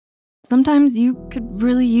Sometimes you could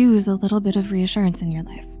really use a little bit of reassurance in your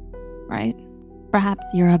life, right? Perhaps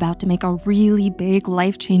you're about to make a really big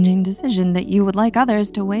life-changing decision that you would like others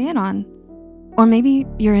to weigh in on. Or maybe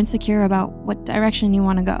you're insecure about what direction you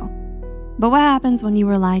wanna go. But what happens when you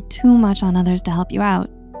rely too much on others to help you out?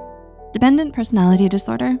 Dependent personality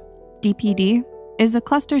disorder, DPD, is a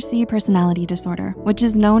cluster C personality disorder, which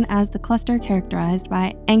is known as the cluster characterized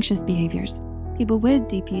by anxious behaviors. People with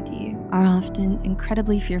DPD are often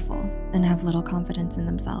incredibly fearful and have little confidence in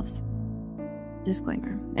themselves.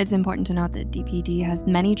 Disclaimer, it's important to note that DPD has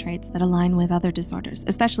many traits that align with other disorders,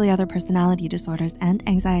 especially other personality disorders and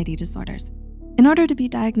anxiety disorders. In order to be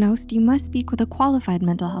diagnosed, you must speak with a qualified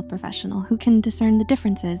mental health professional who can discern the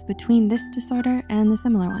differences between this disorder and a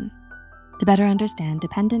similar one. To better understand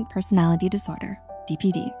dependent personality disorder,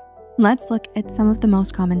 DPD, let's look at some of the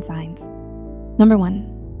most common signs. Number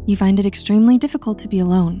 1, you find it extremely difficult to be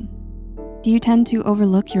alone. Do you tend to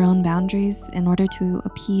overlook your own boundaries in order to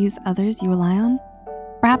appease others you rely on?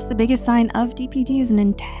 Perhaps the biggest sign of DPD is an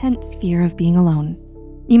intense fear of being alone.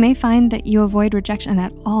 You may find that you avoid rejection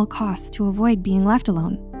at all costs to avoid being left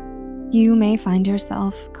alone. You may find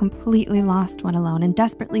yourself completely lost when alone and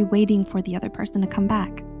desperately waiting for the other person to come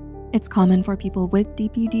back. It's common for people with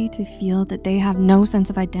DPD to feel that they have no sense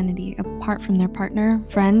of identity apart from their partner,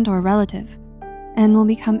 friend, or relative, and will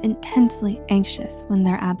become intensely anxious when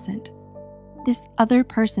they're absent. This other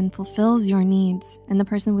person fulfills your needs, and the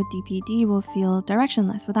person with DPD will feel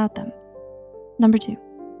directionless without them. Number 2,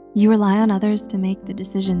 you rely on others to make the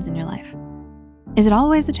decisions in your life. Is it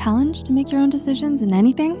always a challenge to make your own decisions in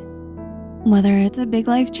anything? Whether it's a big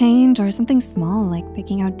life change or something small like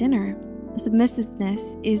picking out dinner,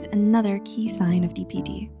 submissiveness is another key sign of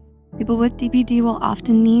DPD. People with DPD will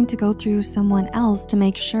often need to go through someone else to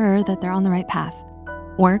make sure that they're on the right path.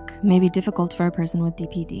 Work may be difficult for a person with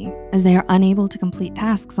DPD as they are unable to complete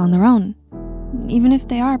tasks on their own, even if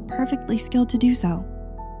they are perfectly skilled to do so.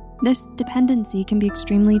 This dependency can be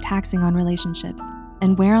extremely taxing on relationships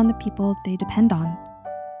and wear on the people they depend on.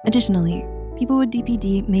 Additionally, people with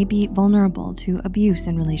DPD may be vulnerable to abuse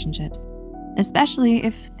in relationships, especially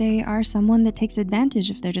if they are someone that takes advantage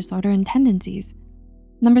of their disorder and tendencies.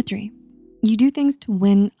 Number 3, you do things to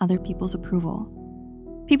win other people's approval.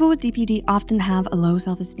 People with DPD often have a low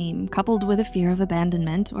self-esteem coupled with a fear of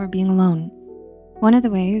abandonment or being alone. One of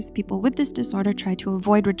the ways people with this disorder try to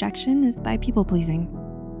avoid rejection is by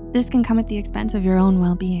people-pleasing. This can come at the expense of your own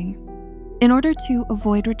well-being. In order to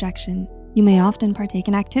avoid rejection, you may often partake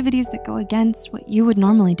in activities that go against what you would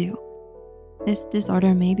normally do. This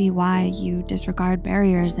disorder may be why you disregard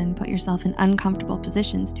barriers and put yourself in uncomfortable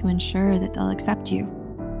positions to ensure that they'll accept you.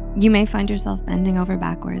 You may find yourself bending over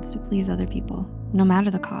backwards to please other people, no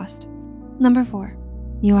matter the cost. Number 4,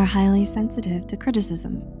 you are highly sensitive to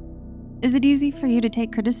criticism. Is it easy for you to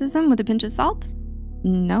take criticism with a pinch of salt?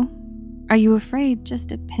 No. Are you afraid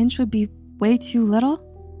just a pinch would be way too little?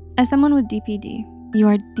 As someone with DPD, you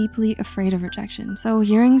are deeply afraid of rejection, so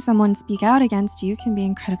hearing someone speak out against you can be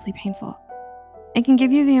incredibly painful. It can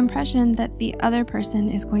give you the impression that the other person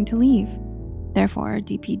is going to leave. Therefore,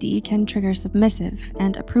 DPD can trigger submissive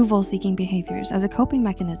and approval-seeking behaviors as a coping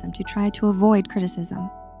mechanism to try to avoid criticism.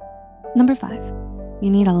 Number 5, you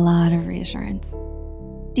need a lot of reassurance.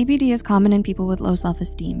 DPD is common in people with low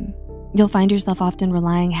self-esteem. You'll find yourself often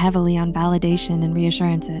relying heavily on validation and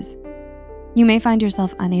reassurances. You may find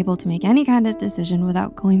yourself unable to make any kind of decision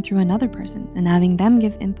without going through another person and having them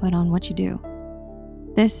give input on what you do.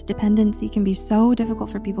 This dependency can be so difficult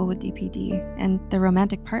for people with DPD and their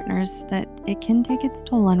romantic partners that it can take its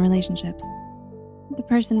toll on relationships. The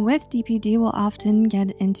person with DPD will often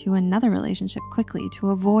get into another relationship quickly to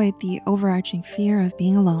avoid the overarching fear of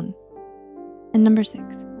being alone. And number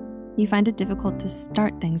 6, you find it difficult to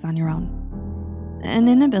start things on your own. An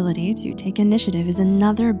inability to take initiative is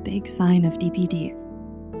another big sign of DPD.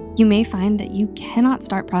 You may find that you cannot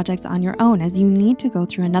start projects on your own as you need to go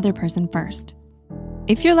through another person first.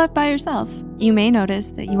 If you're left by yourself, you may notice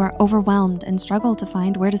that you are overwhelmed and struggle to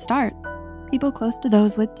find where to start. People close to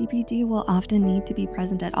those with DPD will often need to be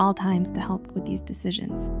present at all times to help with these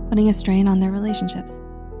decisions, putting a strain on their relationships.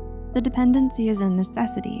 The dependency is a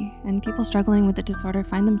necessity, and people struggling with the disorder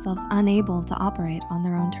find themselves unable to operate on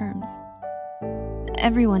their own terms.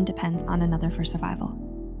 Everyone depends on another for survival,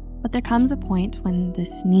 but there comes a point when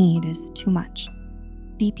this need is too much.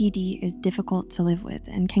 DPD is difficult to live with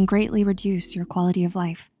and can greatly reduce your quality of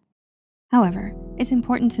life. However, it's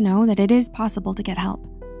important to know that it is possible to get help.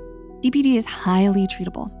 DPD is highly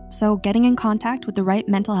treatable, so getting in contact with the right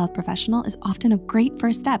mental health professional is often a great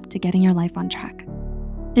first step to getting your life on track.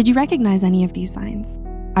 Did you recognize any of these signs?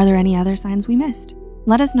 Are there any other signs we missed?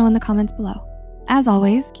 Let us know in the comments below. As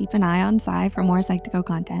always, keep an eye on Psy for more Psych2Go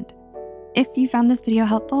content. If you found this video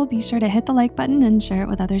helpful, be sure to hit the like button and share it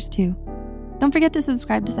with others too. Don't forget to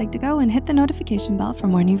subscribe to Psych2Go and hit the notification bell for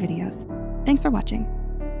more new videos. Thanks for watching.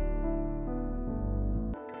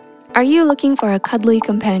 Are you looking for a cuddly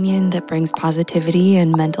companion that brings positivity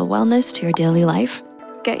and mental wellness to your daily life?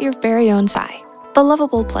 Get your very own Psy. The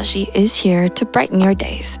lovable plushie is here to brighten your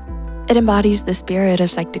days. It embodies the spirit of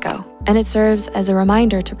Psych2Go, and it serves as a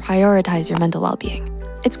reminder to prioritize your mental well-being.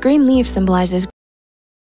 Its green leaf symbolizes